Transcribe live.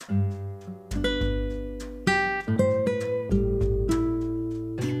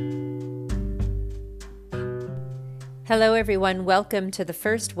Hello, everyone. Welcome to the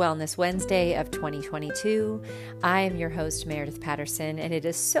first Wellness Wednesday of 2022. I am your host, Meredith Patterson, and it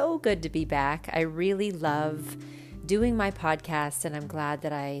is so good to be back. I really love doing my podcast, and I'm glad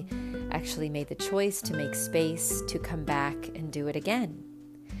that I actually made the choice to make space to come back and do it again.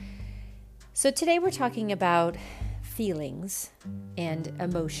 So today we're talking about feelings and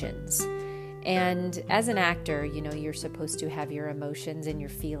emotions. And as an actor, you're supposed to have your emotions and your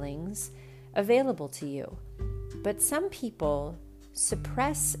feelings available to you. But some people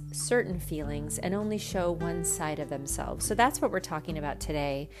suppress certain feelings and only show one side of themselves. So that's what we're talking about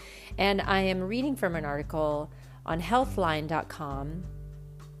today. And I am reading from an article on healthline.com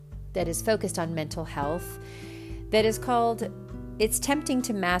that is focused on mental health that is called, "It's Tempting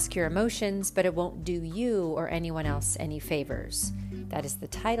to Mask Your Emotions, but it won't do you or anyone else any favors." That is the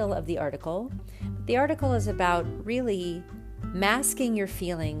title of the article. The article is about really masking your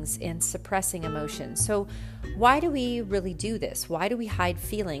feelings and suppressing emotions. So why do we really do this? Why do we hide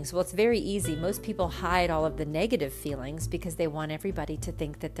feelings? Well, it's very easy. Most people hide all of the negative feelings because they want everybody to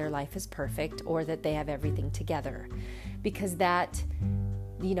think that their life is perfect or that they have everything together, because that,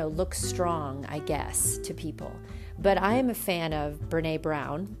 looks strong, I guess, to people. But I am a fan of Brené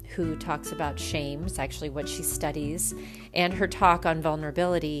Brown, who talks about shame. It's actually what she studies. And her talk on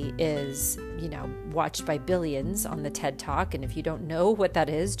vulnerability is, watched by billions on the TED Talk. And if you don't know what that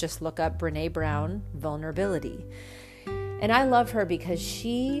is, just look up Brené Brown, vulnerability. And I love her because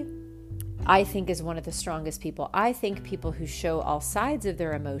she, I think, is one of the strongest people. I think people who show all sides of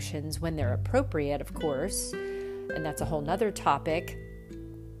their emotions when they're appropriate, of course, and that's a whole nother topic,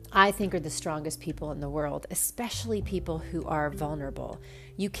 I think are the strongest people in the world, especially people who are vulnerable.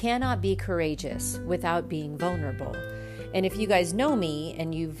 You cannot be courageous without being vulnerable. And if you guys know me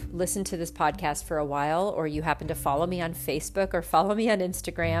and you've listened to this podcast for a while, or you happen to follow me on Facebook or follow me on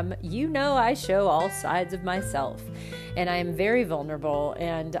Instagram, you know I show all sides of myself. And I am very vulnerable,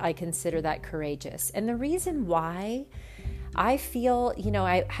 and I consider that courageous. And the reason why I feel,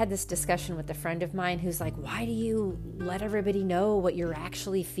 I had this discussion with a friend of mine who's like, "Why do you let everybody know what you're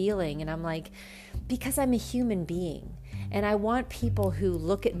actually feeling?" And I'm like, because I'm a human being. And I want people who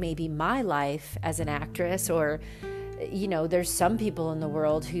look at maybe my life as an actress, or, there's some people in the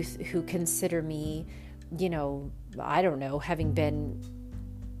world who consider me, I don't know, having been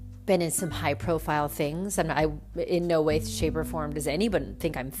in some high profile things. And I, in no way, shape, or form does anyone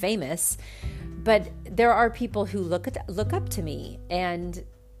think I'm famous. But there are people who look up to me, and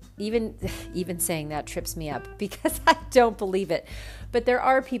even saying that trips me up because I don't believe it. But there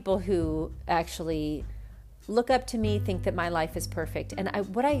are people who actually look up to me, think that my life is perfect. And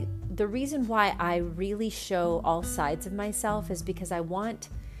the reason why I really show all sides of myself is because I want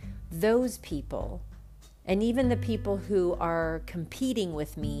those people, and even the people who are competing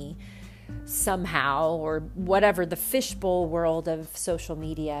with me somehow, or whatever, the fishbowl world of social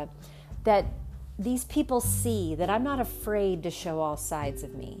media, that these people see that I'm not afraid to show all sides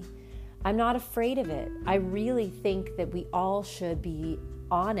of me. I'm not afraid of it. I really think that we all should be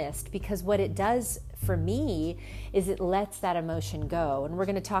honest, because what it does for me is it lets that emotion go. And we're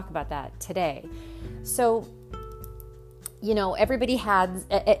going to talk about that today. So, everybody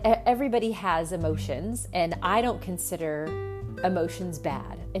has emotions, and I don't consider emotions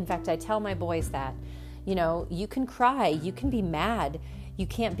bad. In fact, I tell my boys that, you can cry, you can be mad, you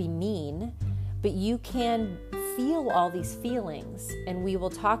can't be mean, but you can feel all these feelings, and we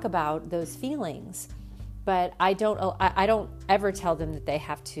will talk about those feelings. But I don't ever tell them that they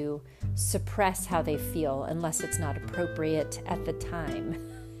have to suppress how they feel unless it's not appropriate at the time.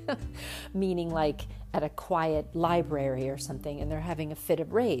 Meaning like at a quiet library or something, and they're having a fit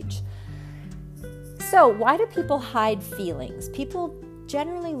of rage. So why do people hide feelings? People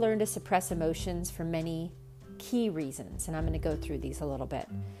generally learn to suppress emotions for many key reasons, and I'm going to go through these a little bit.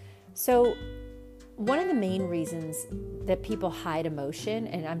 So one of the main reasons that people hide emotion,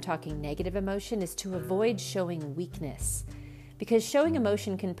 and I'm talking negative emotion, is to avoid showing weakness. Because showing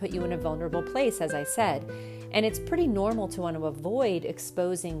emotion can put you in a vulnerable place, as I said. And it's pretty normal to want to avoid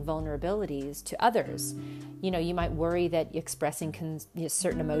exposing vulnerabilities to others. You might worry that expressing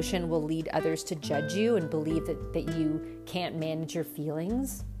certain emotion will lead others to judge you and believe that you can't manage your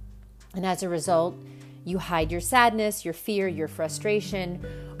feelings. And as a result, you hide your sadness, your fear, your frustration,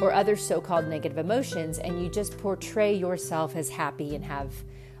 or other so-called negative emotions, and you just portray yourself as happy and have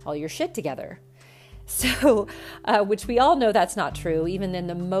all your shit together. So, which we all know that's not true, even in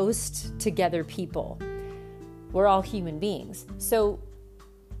the most together people. We're all human beings. So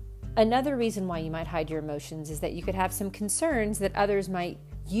another reason why you might hide your emotions is that you could have some concerns that others might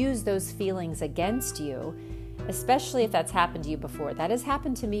use those feelings against you especially if that's happened to you before. That has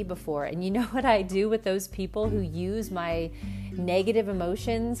happened to me before. And you know what I do with those people who use my negative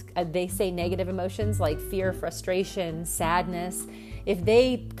emotions? They say negative emotions like fear, frustration, sadness. If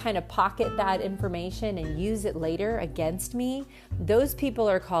they kind of pocket that information and use it later against me, those people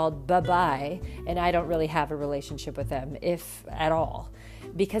are called bye-bye, and I don't really have a relationship with them, if at all.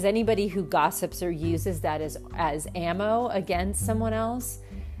 Because anybody who gossips or uses that as ammo against someone else,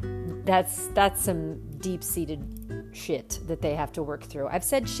 that's some deep-seated shit that they have to work through. I've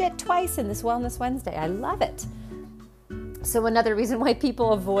said shit twice in this Wellness Wednesday. I love it. So another reason why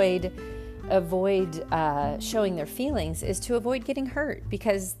people avoid showing their feelings is to avoid getting hurt,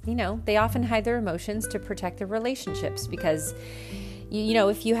 because, they often hide their emotions to protect their relationships. Because,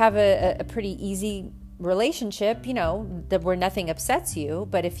 if you have a pretty easy relationship, that where nothing upsets you,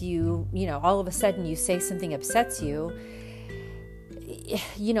 but if you all of a sudden you say something upsets you,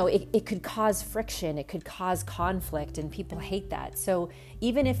 it could cause friction, it could cause conflict, and people hate that. So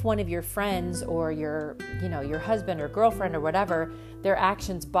even if one of your friends or your husband or girlfriend or whatever, their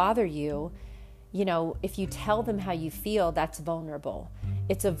actions bother you, if you tell them how you feel, that's vulnerable.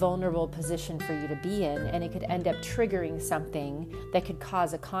 It's a vulnerable position for you to be in, and it could end up triggering something that could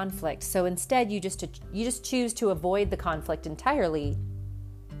cause a conflict. So instead, you just choose to avoid the conflict entirely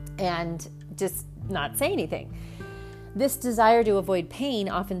and just not say anything. This desire to avoid pain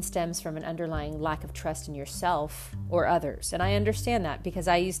often stems from an underlying lack of trust in yourself or others. And I understand that, because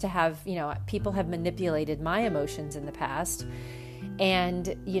I used to have, people have manipulated my emotions in the past.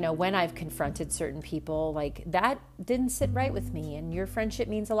 And, when I've confronted certain people, like, that didn't sit right with me, and your friendship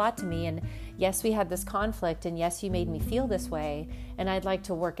means a lot to me. And yes, we had this conflict, and yes, you made me feel this way, and I'd like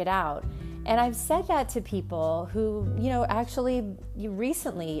to work it out. And I've said that to people who, actually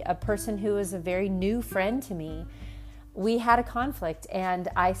recently, a person who is a very new friend to me, we had a conflict, and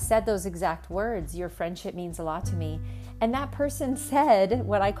I said those exact words, your friendship means a lot to me. And that person said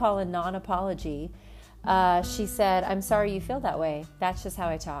what I call a non-apology. She said, I'm sorry you feel that way. That's just how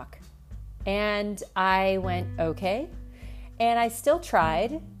I talk. And I went, okay. And I still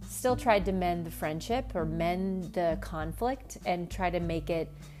tried to mend the friendship or mend the conflict and try to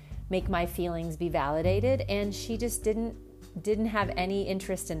make my feelings be validated. And she just didn't have any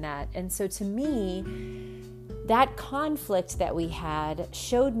interest in that. And so to me, that conflict that we had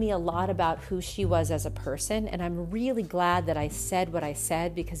showed me a lot about who she was as a person, and I'm really glad that I said what I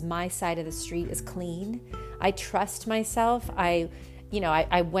said, because my side of the street is clean. I trust myself. I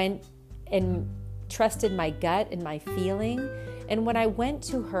went and trusted my gut and my feeling, and when I went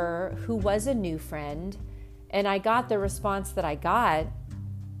to her, who was a new friend, and I got the response that I got,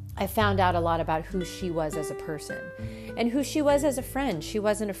 I found out a lot about who she was as a person and who she was as a friend. She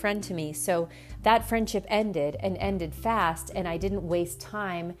wasn't a friend to me. So that friendship ended fast, and I didn't waste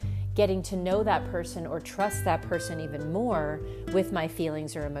time getting to know that person or trust that person even more with my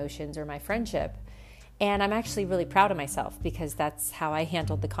feelings or emotions or my friendship. And I'm actually really proud of myself, because that's how I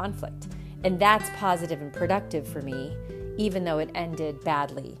handled the conflict. And that's positive and productive for me, even though it ended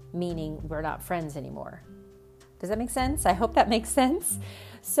badly, meaning we're not friends anymore. Does that make sense? I hope that makes sense.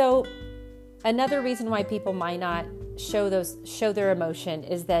 So another reason why people might not show their emotion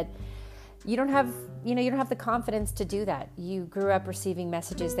is that you don't have the confidence to do that. You grew up receiving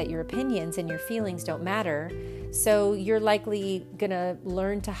messages that your opinions and your feelings don't matter. So you're likely going to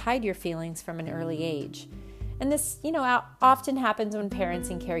learn to hide your feelings from an early age. And this, often happens when parents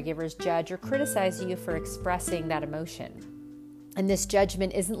and caregivers judge or criticize you for expressing that emotion. And this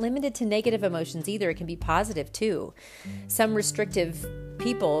judgment isn't limited to negative emotions either. It can be positive too. Some restrictive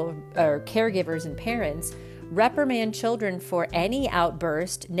people or caregivers and parents reprimand children for any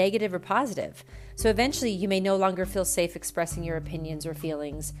outburst, negative or positive. So eventually you may no longer feel safe expressing your opinions or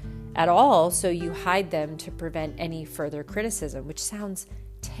feelings at all, so you hide them to prevent any further criticism, which sounds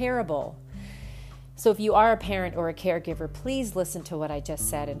terrible. So if you are a parent or a caregiver, please listen to what I just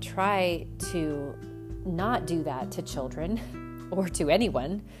said and try to not do that to children or to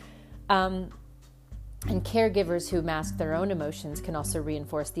anyone. And caregivers who mask their own emotions can also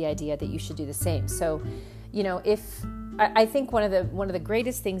reinforce the idea that you should do the same. So, I think one of the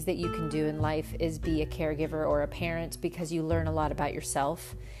greatest things that you can do in life is be a caregiver or a parent, because you learn a lot about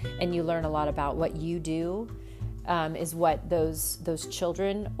yourself, and you learn a lot about what you do is what those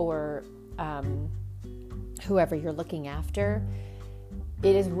children or whoever you're looking after,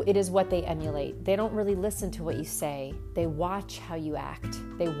 it is what they emulate. They don't really listen to what you say. They watch how you act.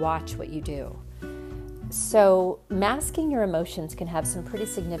 They watch what you do. So masking your emotions can have some pretty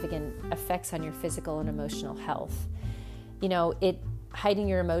significant effects on your physical and emotional health. Hiding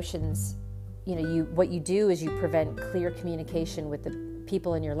your emotions, what you do is you prevent clear communication with the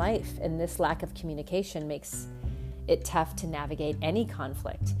people in your life. And this lack of communication makes it tough to navigate any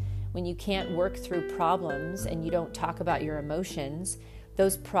conflict. When you can't work through problems and you don't talk about your emotions,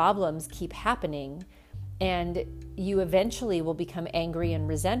 those problems keep happening, and you eventually will become angry and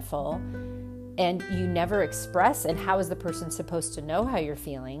resentful, and you never express. And how is the person supposed to know how you're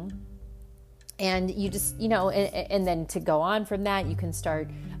feeling? And you just, and then to go on from that, you can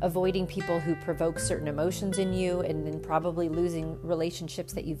start avoiding people who provoke certain emotions in you, and then probably losing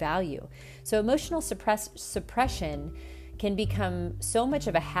relationships that you value. So emotional suppression can become so much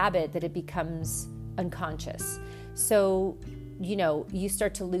of a habit that it becomes unconscious. So, you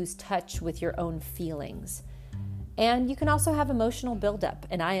start to lose touch with your own feelings. And you can also have emotional buildup.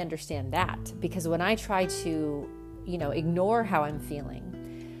 And I understand that, because when I try to, ignore how I'm feeling,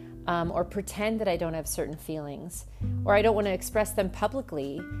 or pretend that I don't have certain feelings, or I don't want to express them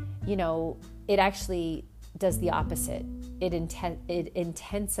publicly, it actually does the opposite. It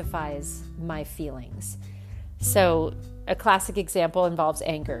intensifies my feelings. So a classic example involves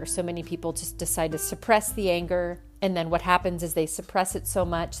anger. So many people just decide to suppress the anger, and then what happens is they suppress it so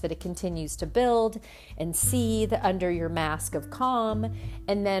much that it continues to build and seethe under your mask of calm,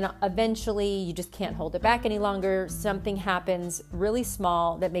 and then eventually you just can't hold it back any longer. Something happens really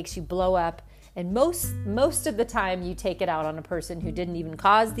small that makes you blow up, and most of the time you take it out on a person who didn't even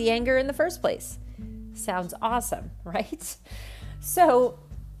cause the anger in the first place. Sounds awesome, right? So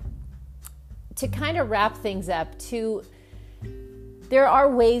to kind of wrap things up, there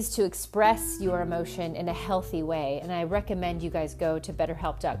are ways to express your emotion in a healthy way. And I recommend you guys go to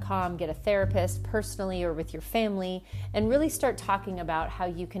betterhelp.com, get a therapist personally or with your family, and really start talking about how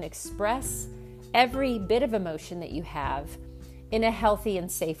you can express every bit of emotion that you have in a healthy and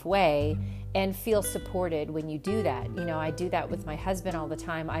safe way, and feel supported when you do that. I do that with my husband all the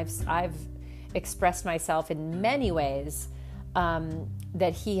time. I've expressed myself in many ways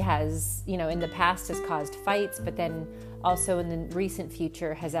that he has, in the past has caused fights, but then also in the recent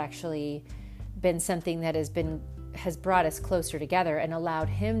future has actually been something that has brought us closer together and allowed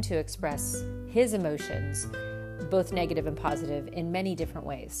him to express his emotions, both negative and positive, in many different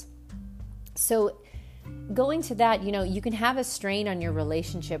ways. So going to that, you can have a strain on your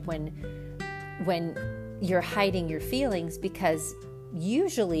relationship when you're hiding your feelings, because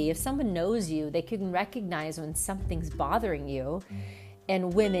usually if someone knows you, they can recognize when something's bothering you.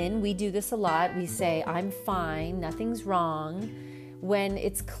 And women, we do this a lot. We say, I'm fine, nothing's wrong, when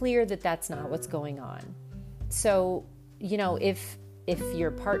it's clear that that's not what's going on. So, if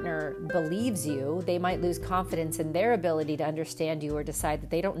your partner believes you, they might lose confidence in their ability to understand you, or decide that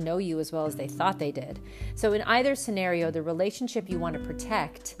they don't know you as well as they thought they did. So in either scenario, the relationship you want to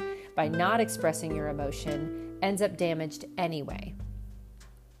protect by not expressing your emotion ends up damaged anyway.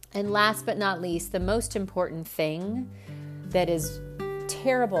 And last but not least, the most important thing that is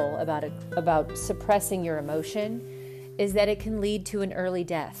terrible about suppressing your emotion is that it can lead to an early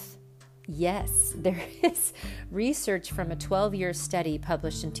death. Yes, there is research from a 12-year study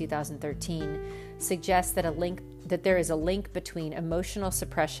published in 2013 suggests that there is a link between emotional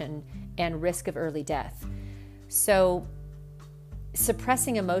suppression and risk of early death. So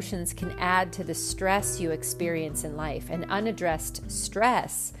suppressing emotions can add to the stress you experience in life, and unaddressed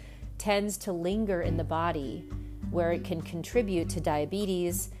stress tends to linger in the body, where it can contribute to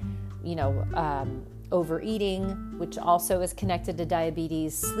diabetes, overeating, which also is connected to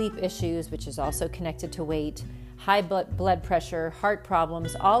diabetes, sleep issues, which is also connected to weight, high blood pressure, heart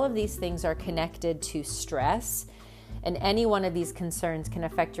problems. All of these things are connected to stress, and any one of these concerns can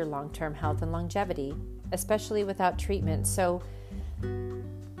affect your long-term health and longevity, especially without treatment. So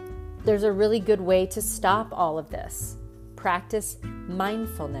there's a really good way to stop all of this. Practice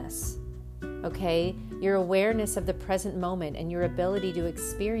mindfulness. Okay, your awareness of the present moment and your ability to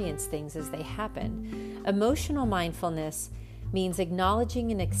experience things as they happen. Emotional mindfulness means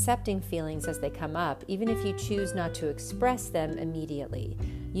acknowledging and accepting feelings as they come up, even if you choose not to express them immediately.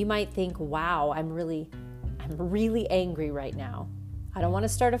 You might think, wow, I'm really angry right now. I don't want to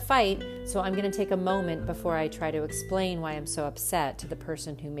start a fight, so I'm going to take a moment before I try to explain why I'm so upset to the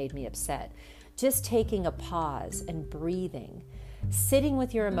person who made me upset. Just taking a pause and breathing. Sitting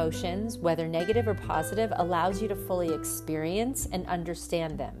with your emotions, whether negative or positive, allows you to fully experience and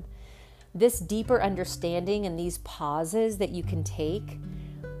understand them. This deeper understanding and these pauses that you can take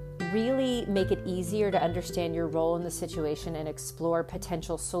really make it easier to understand your role in the situation and explore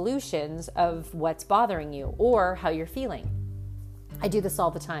potential solutions of what's bothering you or how you're feeling. I do this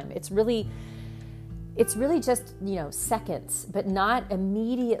all the time. It's really just, seconds, but not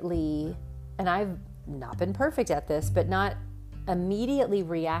immediately. And I've not been perfect at this, but not immediately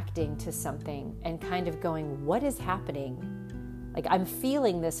reacting to something and kind of going, what is happening? like I'm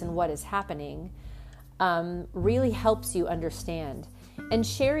feeling this and what is happening, really helps you understand. And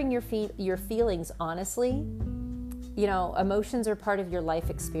sharing your feelings honestly, emotions are part of your life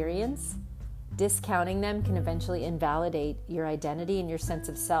experience. Discounting them can eventually invalidate your identity and your sense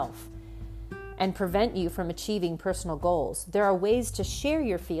of self and prevent you from achieving personal goals. There are ways to share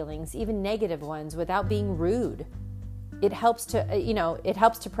your feelings, even negative ones, without being rude. It helps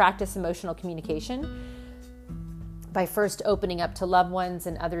to practice emotional communication by first opening up to loved ones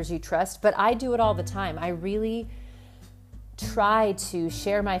and others you trust. But I do it all the time. I really try to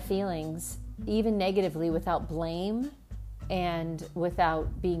share my feelings, even negatively, without blame and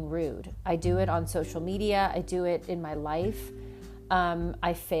without being rude. I do it on social media. I do it in my life.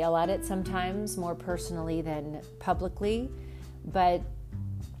 I fail at it sometimes, more personally than publicly. But,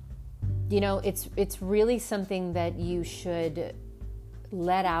 it's really something that you should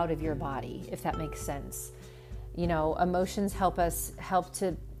let out of your body, if that makes sense. Emotions help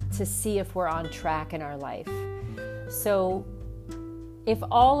to see if we're on track in our life. So if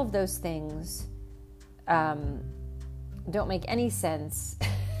all of those things don't make any sense,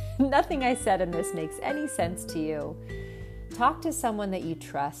 nothing I said in this makes any sense to you, talk to someone that you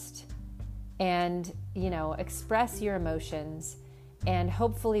trust and, express your emotions, and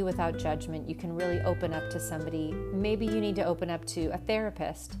hopefully without judgment, you can really open up to somebody. Maybe you need to open up to a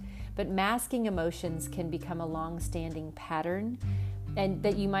therapist, but masking emotions can become a long-standing pattern and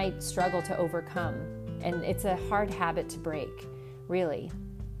that you might struggle to overcome. And it's a hard habit to break, really.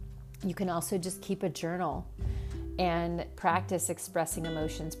 You can also just keep a journal and practice expressing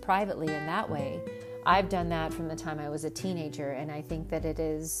emotions privately in that way. I've done that from the time I was a teenager, and I think that it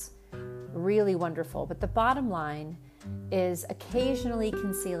is really wonderful. But the bottom line is occasionally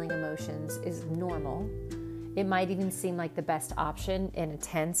concealing emotions is normal. It might even seem like the best option in a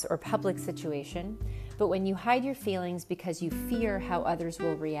tense or public situation. But when you hide your feelings because you fear how others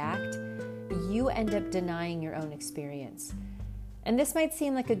will react, you end up denying your own experience. And this might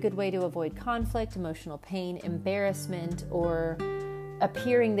seem like a good way to avoid conflict, emotional pain, embarrassment, or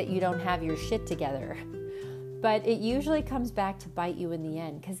appearing that you don't have your shit together. But it usually comes back to bite you in the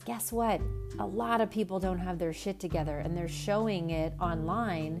end, because guess what? A lot of people don't have their shit together, and they're showing it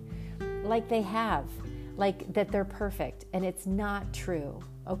online like they have, like that they're perfect, and it's not true.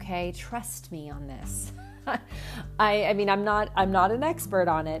 Okay, trust me on this. I mean, I'm not an expert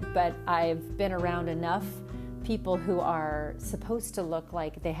on it, but I've been around enough people who are supposed to look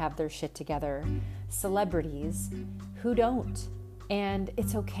like they have their shit together, celebrities who don't. And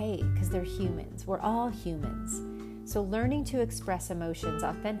it's okay, because they're humans. We're all humans. So learning to express emotions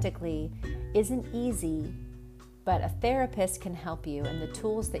authentically isn't easy, but a therapist can help you, and the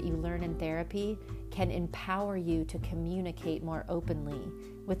tools that you learn in therapy can empower you to communicate more openly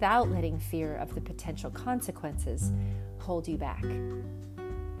without letting fear of the potential consequences hold you back.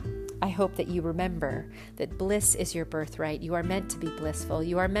 I hope that you remember that bliss is your birthright. You are meant to be blissful.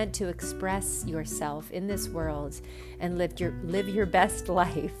 You are meant to express yourself in this world and live your best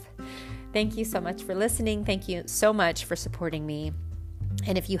life. Thank you so much for listening. Thank you so much for supporting me.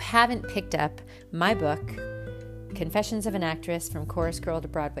 And if you haven't picked up my book, Confessions of an Actress, From Chorus Girl to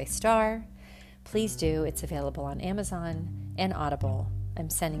Broadway Star, please do. It's available on Amazon and Audible.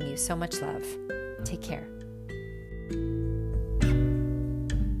 I'm sending you so much love. Take care.